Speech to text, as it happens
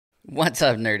What's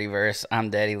up, Nerdyverse?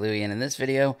 I'm Daddy Louie, and in this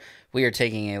video, we are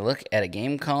taking a look at a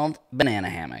game called Banana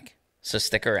Hammock. So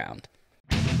stick around.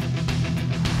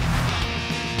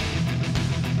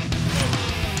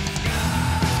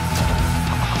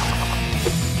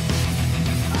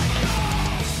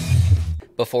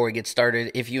 Before we get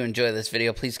started, if you enjoy this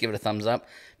video, please give it a thumbs up.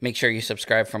 Make sure you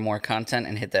subscribe for more content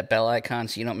and hit that bell icon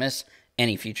so you don't miss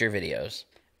any future videos.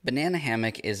 Banana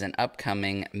Hammock is an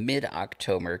upcoming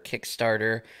mid-October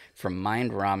Kickstarter from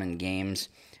Mind Ramen Games.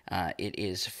 It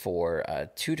is for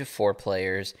 2 to 4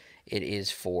 players. It is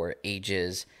for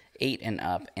ages 8 and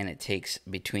up, and it takes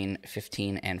between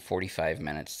 15 and 45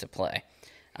 minutes to play.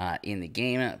 In the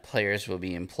game, players will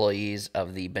be employees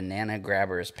of the Banana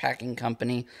Grabbers Packing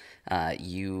Company.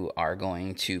 You are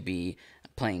going to be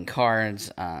playing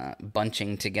cards,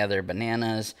 bunching together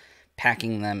bananas,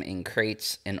 packing them in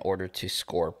crates in order to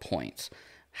score points.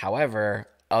 However,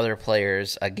 other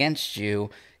players against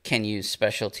you can use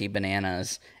specialty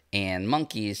bananas and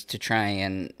monkeys to try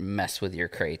and mess with your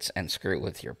crates and screw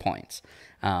with your points.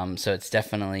 So it's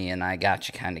definitely an I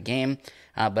gotcha kind of game,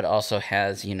 but also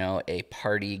has, a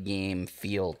party game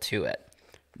feel to it.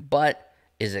 But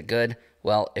is it good?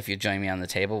 Well, if you join me on the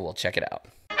table, we'll check it out.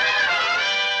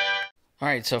 All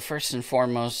right, so first and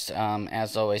foremost,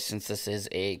 as always, since this is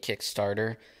a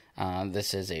Kickstarter,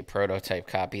 this is a prototype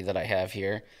copy that I have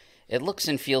here. It looks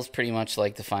and feels pretty much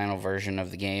like the final version of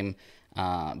the game,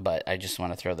 but I just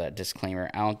want to throw that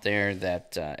disclaimer out there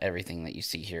that everything that you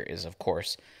see here is, of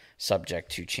course,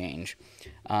 subject to change.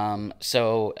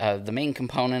 So the main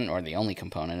component, or the only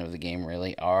component of the game,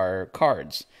 really, are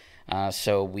cards.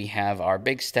 So we have our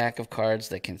big stack of cards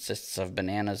that consists of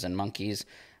bananas and monkeys.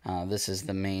 This is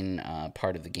the main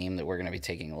part of the game that we're going to be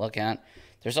taking a look at.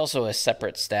 There's also a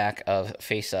separate stack of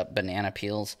face-up banana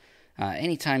peels.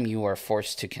 Anytime you are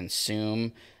forced to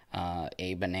consume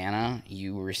a banana,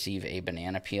 you receive a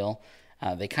banana peel.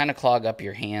 They kind of clog up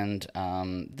your hand.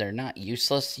 They're not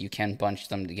useless. You can bunch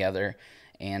them together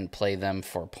and play them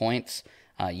for points.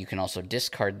 You can also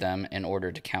discard them in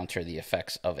order to counter the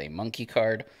effects of a monkey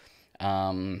card.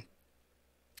 However,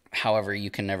 you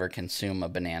can never consume a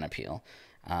banana peel.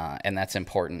 And that's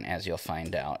important, as you'll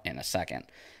find out in a second.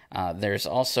 There's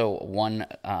also one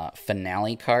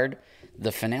finale card.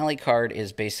 The finale card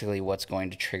is basically what's going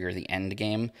to trigger the end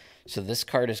game. So this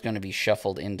card is going to be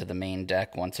shuffled into the main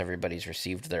deck once everybody's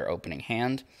received their opening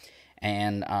hand.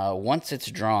 And once it's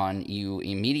drawn, you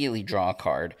immediately draw a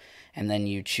card, and then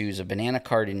you choose a banana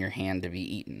card in your hand to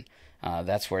be eaten.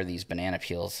 That's where these banana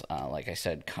peels, like I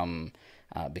said, become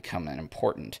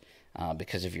important.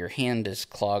 Because if your hand is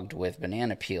clogged with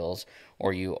banana peels,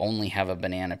 or you only have a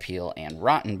banana peel and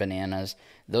rotten bananas,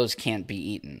 those can't be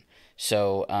eaten.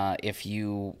 So if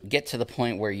you get to the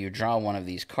point where you draw one of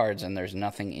these cards and there's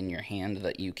nothing in your hand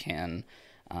that you can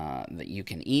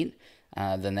eat,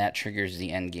 then that triggers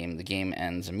the end game. The game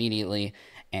ends immediately,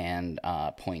 and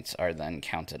points are then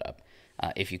counted up.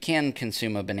 If you can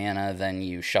consume a banana, then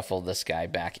you shuffle this guy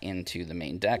back into the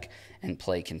main deck and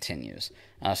play continues.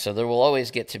 So there will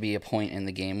always get to be a point in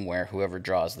the game where whoever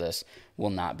draws this will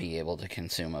not be able to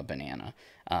consume a banana.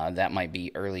 That might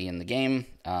be early in the game,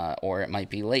 or it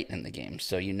might be late in the game.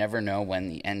 So you never know when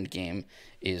the end game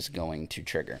is going to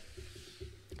trigger.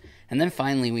 And then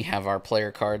finally, we have our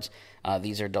player cards.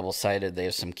 These are double-sided. They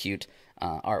have some cute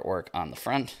artwork on the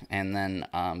front, and then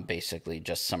basically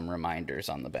just some reminders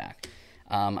on the back.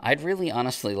 I'd really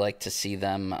honestly like to see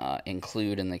them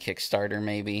include in the Kickstarter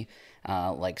maybe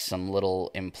like some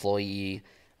little employee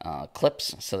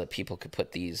clips so that people could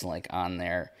put these like on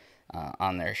their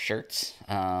shirts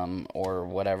or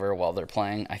whatever while they're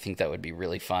playing. I think that would be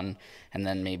really fun. And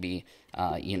then maybe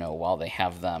while they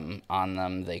have them on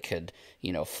them, they could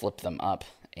flip them up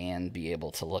and be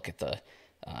able to look at the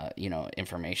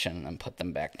information and put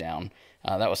them back down.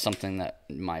 That was something that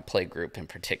my play group in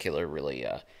particular really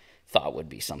thought would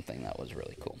be something that was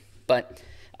really cool. But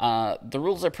the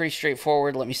rules are pretty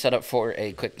straightforward. Let me set up for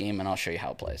a quick game, and I'll show you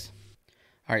how it plays.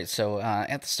 All right, so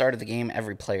at the start of the game,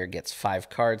 every player gets 5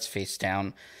 cards face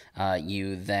down.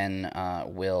 You then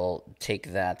will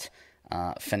take that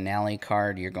finale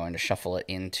card. You're going to shuffle it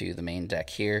into the main deck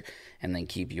here, and then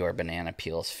keep your banana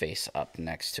peels face up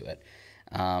next to it.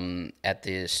 At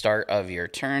the start of your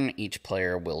turn, each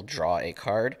player will draw a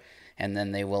card, and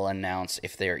then they will announce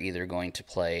if they're either going to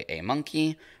play a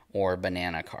monkey or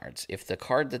banana cards. If the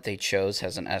card that they chose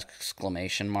has an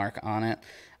exclamation mark on it,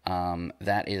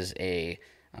 that is a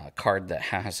card that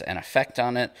has an effect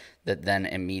on it that then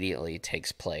immediately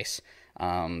takes place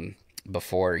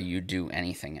before you do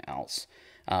anything else.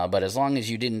 But as long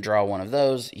as you didn't draw one of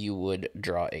those, you would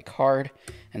draw a card,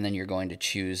 and then you're going to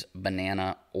choose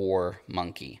banana or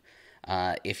monkey.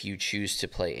 If you choose to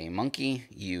play a monkey,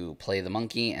 you play the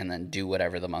monkey and then do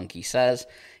whatever the monkey says.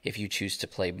 If you choose to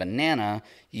play banana,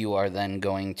 you are then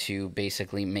going to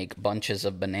basically make bunches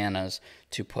of bananas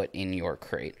to put in your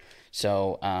crate.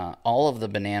 So all of the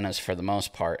bananas, for the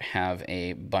most part, have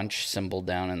a bunch symbol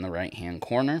down in the right-hand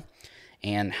corner,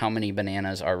 and how many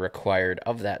bananas are required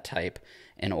of that type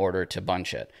in order to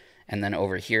bunch it. And then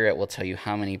over here, it will tell you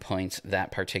how many points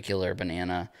that particular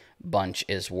banana bunch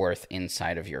is worth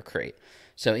inside of your crate.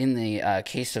 So in the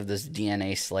case of this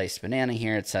DNA sliced banana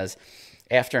here, it says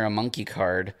after a monkey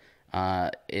card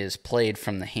is played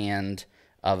from the hand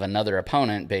of another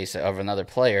opponent, of another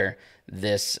player,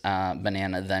 this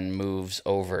banana then moves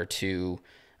over to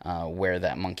where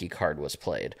that monkey card was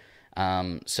played.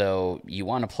 So you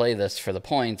want to play this for the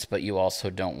points, but you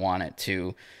also don't want it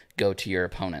to go to your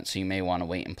opponent. So you may want to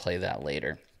wait and play that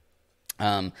later.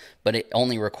 But it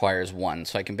only requires one.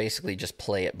 So I can basically just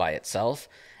play it by itself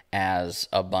as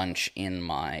a bunch in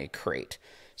my crate.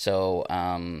 So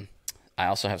I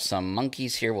also have some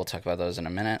monkeys here. We'll talk about those in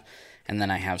a minute. And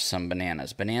then I have some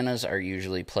bananas. Bananas are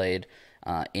usually played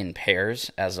in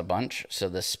pairs as a bunch. So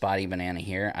this spotty banana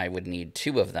here, I would need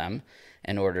 2 of them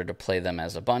in order to play them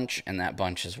as a bunch, and that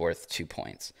bunch is worth 2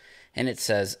 points. And it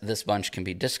says this bunch can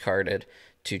be discarded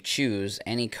to choose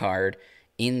any card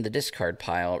in the discard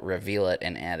pile, reveal it,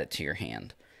 and add it to your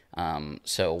hand.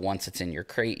 So once it's in your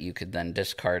crate, you could then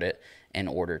discard it in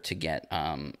order to get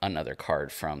another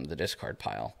card from the discard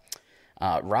pile.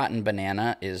 Rotten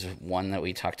banana is one that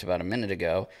we talked about a minute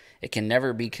ago. It can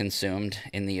never be consumed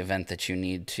in the event that you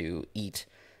need to eat,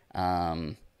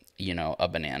 a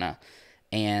banana.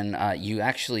 And you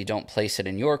actually don't place it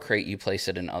in your crate, you place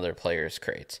it in other players'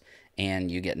 crates.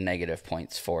 And you get negative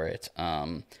points for it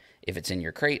if it's in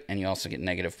your crate, and you also get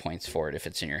negative points for it if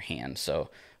it's in your hand.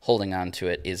 So holding on to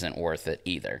it isn't worth it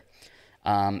either.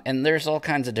 And there's all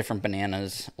kinds of different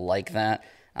bananas like that.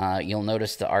 You'll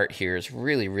notice the art here is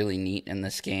really, really neat in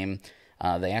this game.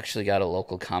 They actually got a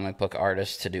local comic book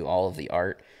artist to do all of the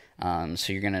art.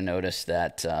 So you're going to notice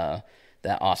that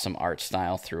that awesome art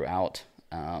style throughout.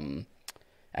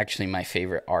 Actually, my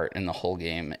favorite art in the whole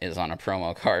game is on a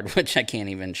promo card, which I can't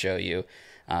even show you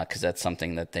because that's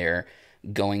something that they're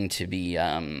going to be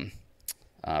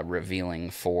revealing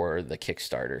for the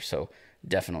Kickstarter. So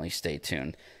definitely stay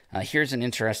tuned. Here's an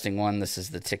interesting one. This is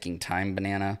the ticking time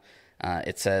banana.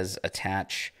 It says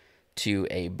attach to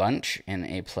a bunch in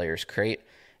a player's crate,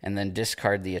 and then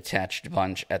discard the attached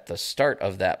bunch at the start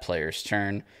of that player's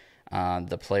turn.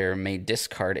 The player may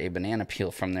discard a banana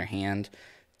peel from their hand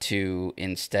to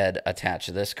instead attach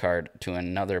this card to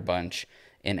another bunch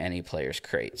in any player's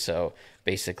crate. So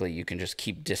basically you can just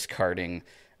keep discarding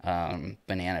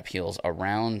banana peels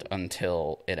around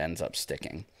until it ends up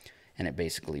sticking, and it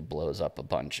basically blows up a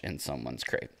bunch in someone's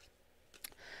crate.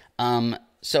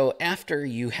 So after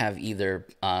you have either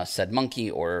said monkey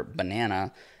or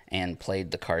banana and played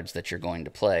the cards that you're going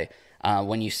to play,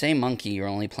 when you say monkey, you're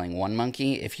only playing one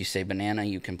monkey. If you say banana,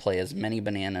 you can play as many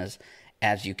bananas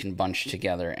as you can bunch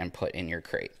together and put in your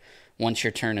crate. Once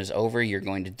your turn is over, you're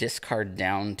going to discard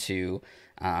down to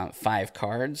 5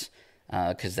 cards,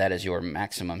 because that is your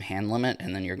maximum hand limit,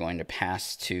 and then you're going to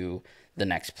pass to the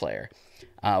next player.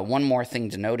 One more thing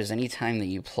to note is anytime that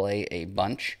you play a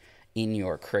bunch in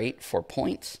your crate for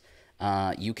points,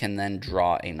 you can then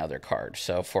draw another card.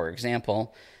 So for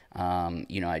example,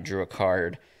 I drew a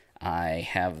card. I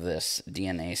have this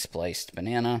DNA spliced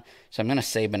banana. So I'm going to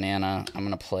say banana. I'm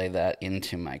going to play that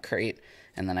into my crate,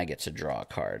 and then I get to draw a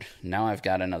card. Now I've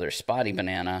got another spotty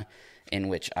banana in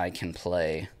which I can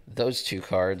play those 2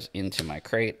 cards into my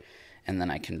crate, and then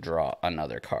I can draw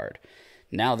another card.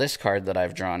 Now this card that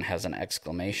I've drawn has an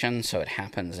exclamation, so it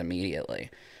happens immediately.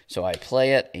 So I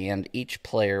play it, and each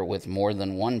player with more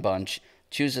than one bunch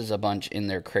chooses a bunch in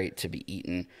their crate to be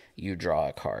eaten. You draw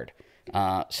a card.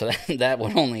 So that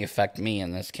would only affect me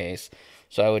in this case.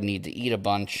 So I would need to eat a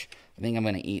bunch. I think I'm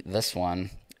going to eat this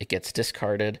one. It gets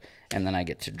discarded, and then I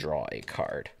get to draw a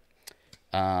card.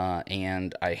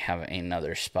 And I have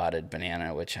another spotted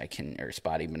banana,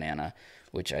 spotty banana,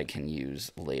 which I can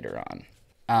use later on.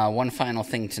 One final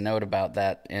thing to note about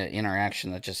that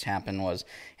interaction that just happened was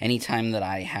anytime that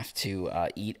I have to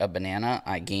eat a banana,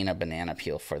 I gain a banana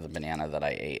peel for the banana that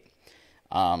I ate.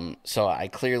 So I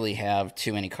clearly have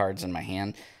too many cards in my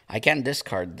hand. I can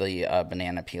discard the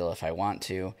banana peel if I want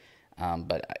to,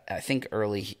 but I think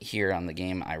early here on the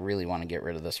game, I really want to get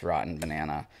rid of this rotten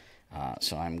banana.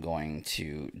 So I'm going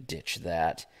to ditch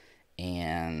that,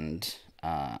 and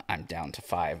I'm down to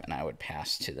 5, and I would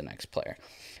pass to the next player.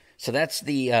 So that's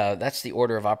the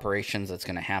order of operations that's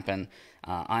going to happen.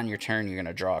 On your turn, you're going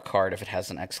to draw a card. If it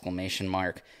has an exclamation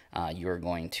mark, you're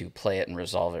going to play it and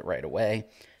resolve it right away.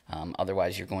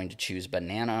 Otherwise, you're going to choose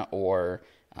banana or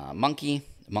monkey.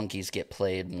 Monkeys get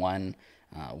played one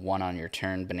on your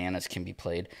turn. Bananas can be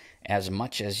played as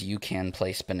much as you can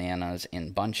place bananas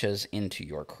in bunches into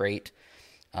your crate.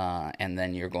 And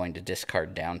then you're going to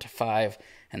discard down to 5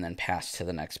 and then pass to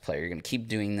the next player. You're going to keep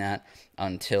doing that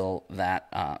until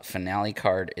that finale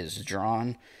card is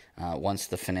drawn. Once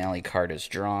the finale card is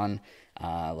drawn,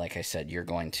 like I said, you're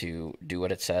going to do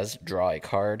what it says, draw a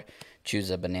card, choose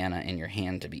a banana in your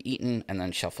hand to be eaten, and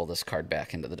then shuffle this card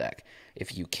back into the deck.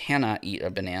 If you cannot eat a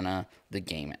banana, the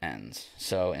game ends.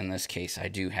 So in this case, I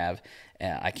do have,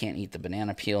 I can't eat the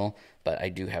banana peel, but I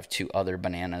do have 2 other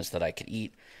bananas that I could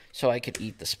eat. So I could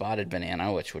eat the spotted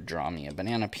banana, which would draw me a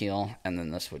banana peel, and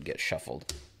then this would get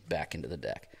shuffled back into the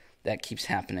deck. That keeps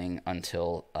happening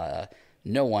until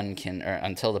no one can, or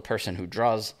until the person who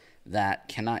draws that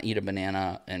cannot eat a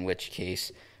banana, in which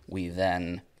case we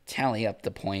then tally up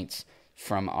the points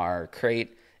from our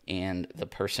crate, and the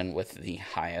person with the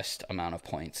highest amount of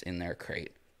points in their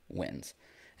crate wins.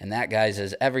 And that, guys,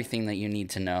 is everything that you need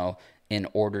to know in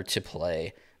order to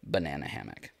play Banana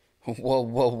Hammock. Whoa,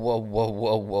 whoa, whoa, whoa,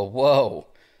 whoa, whoa, whoa.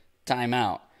 Time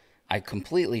out. I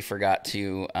completely forgot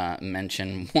to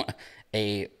mention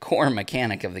a core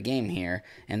mechanic of the game here,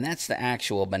 and that's the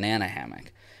actual banana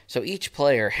hammock. So each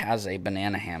player has a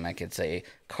banana hammock. It's a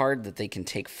card that they can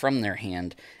take from their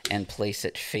hand and place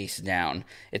it face down.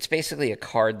 It's basically a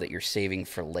card that you're saving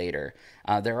for later.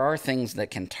 There are things that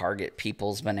can target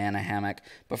people's banana hammock,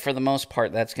 but for the most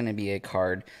part, that's going to be a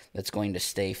card that's going to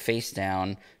stay face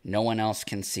down. No one else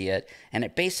can see it, and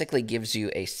it basically gives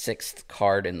you a 6th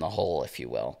card in the hole, if you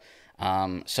will.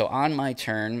 So on my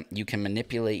turn, you can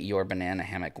manipulate your banana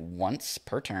hammock once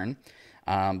per turn.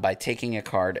 By taking a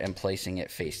card and placing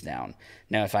it face down.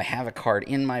 Now, if I have a card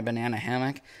in my banana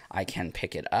hammock, I can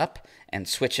pick it up and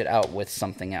switch it out with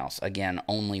something else. Again,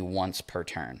 only once per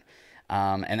turn.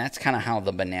 And that's kind of how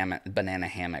the banana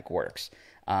hammock works.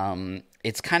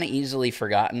 It's kind of easily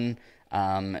forgotten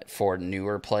for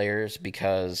newer players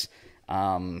because,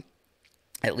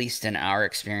 at least in our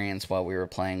experience while we were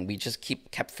playing, we just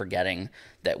kept forgetting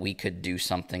that we could do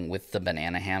something with the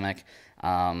banana hammock.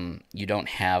 You don't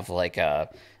have like a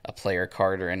player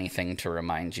card or anything to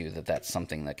remind you that that's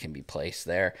something that can be placed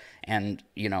there. And,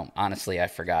 you know, honestly, I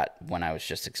forgot when I was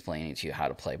just explaining to you how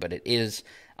to play, but it is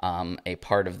a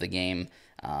part of the game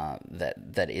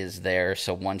that is there.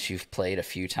 So once you've played a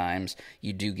few times,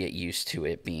 you do get used to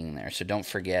it being there. So don't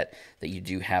forget that you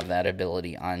do have that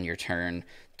ability on your turn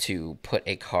to put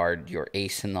a card, your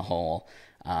ace in the hole,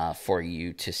 for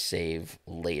you to save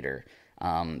later.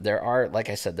 There are,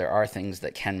 like I said, there are things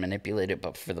that can manipulate it,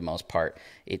 but for the most part,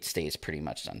 it stays pretty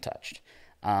much untouched.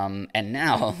 And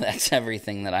now that's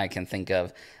everything that I can think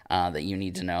of that you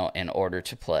need to know in order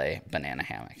to play Banana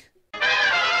Hammock.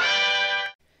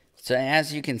 So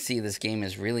as you can see, this game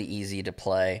is really easy to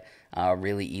play,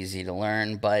 really easy to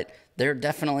learn, but there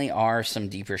definitely are some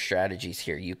deeper strategies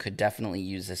here. You could definitely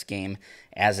use this game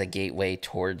as a gateway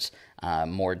towards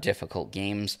more difficult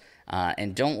games.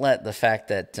 And don't let the fact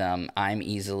that I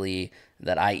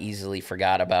easily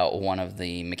forgot about one of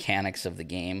the mechanics of the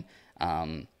game,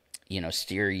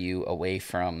 steer you away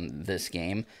from this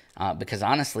game. Because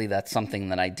honestly, that's something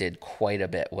that I did quite a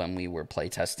bit when we were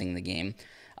playtesting the game.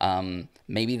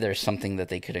 Maybe there's something that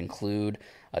they could include,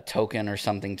 a token or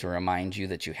something to remind you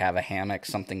that you have a hammock,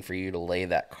 something for you to lay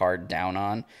that card down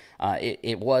on.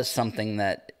 It was something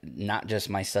that not just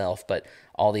myself, but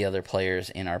all the other players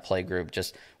in our play group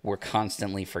just were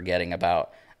constantly forgetting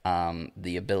about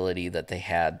the ability that they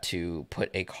had to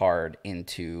put a card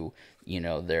into,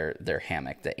 their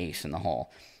hammock, the ace in the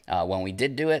hole. When we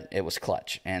did do it, it was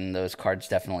clutch, and those cards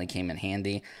definitely came in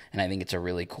handy, and I think it's a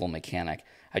really cool mechanic.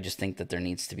 I just think that there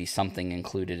needs to be something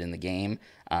included in the game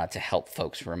to help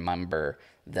folks remember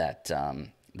that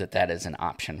that is an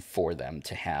option for them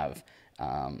to have,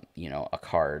 a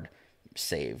card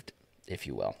saved, if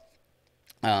you will.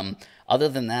 Other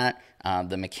than that,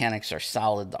 the mechanics are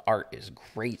solid. The art is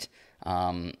great.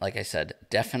 Like I said,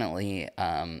 definitely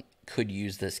could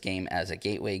use this game as a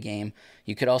gateway game.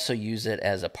 You could also use it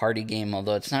as a party game,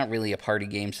 although it's not really a party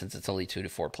game since it's only 2 to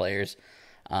 4 players.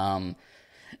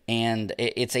 And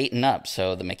it's 8 and up,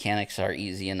 so the mechanics are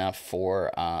easy enough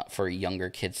for younger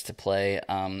kids to play.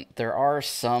 There are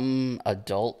some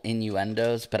adult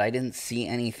innuendos, but I didn't see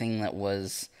anything that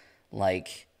was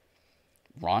like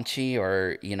raunchy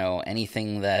or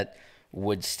anything that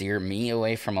would steer me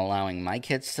away from allowing my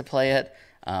kids to play it.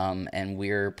 And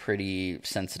we're pretty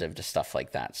sensitive to stuff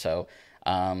like that. So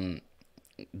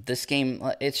This game,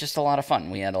 it's just a lot of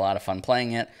fun. We had a lot of fun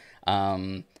playing it.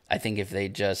 I think if they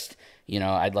just,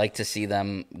 I'd like to see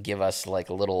them give us like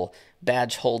little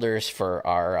badge holders for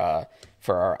our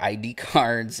ID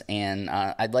cards, and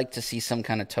I'd like to see some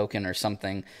kind of token or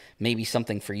something, maybe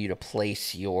something for you to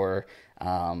place your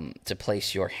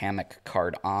Hammock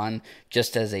card on,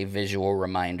 just as a visual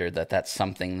reminder that that's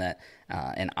something that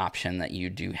an option that you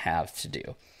do have to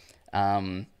do.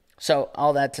 So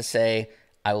all that to say,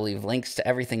 I will leave links to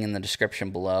everything in the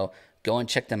description below. Go and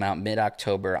check them out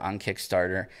mid-October on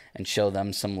Kickstarter and show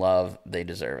them some love. They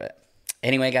deserve it.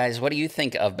 Anyway, guys, what do you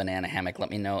think of Banana Hammock?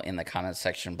 Let me know in the comments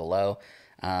section below.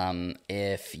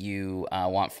 If you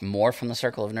want more from the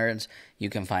Circle of Nerds, you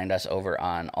can find us over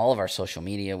on all of our social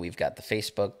media. We've got the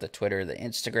Facebook, the Twitter, the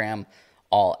Instagram,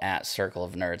 all at Circle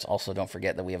of Nerds. Also, don't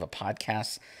forget that we have a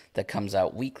podcast that comes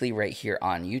out weekly right here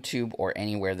on YouTube or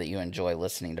anywhere that you enjoy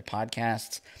listening to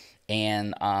podcasts.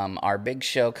 And our big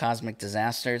show, Cosmic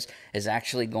Disasters, is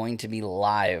actually going to be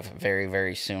live very,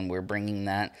 very soon. We're bringing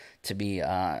that to be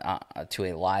to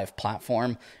a live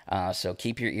platform. So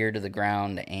keep your ear to the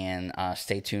ground and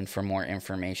stay tuned for more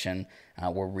information.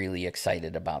 We're really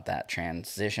excited about that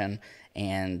transition.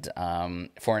 And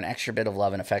for an extra bit of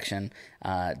love and affection,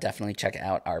 definitely check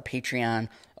out our Patreon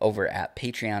over at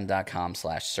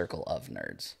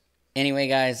patreon.com/circleofnerds. Anyway,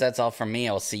 guys, that's all from me.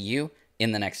 I will see you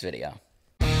in the next video.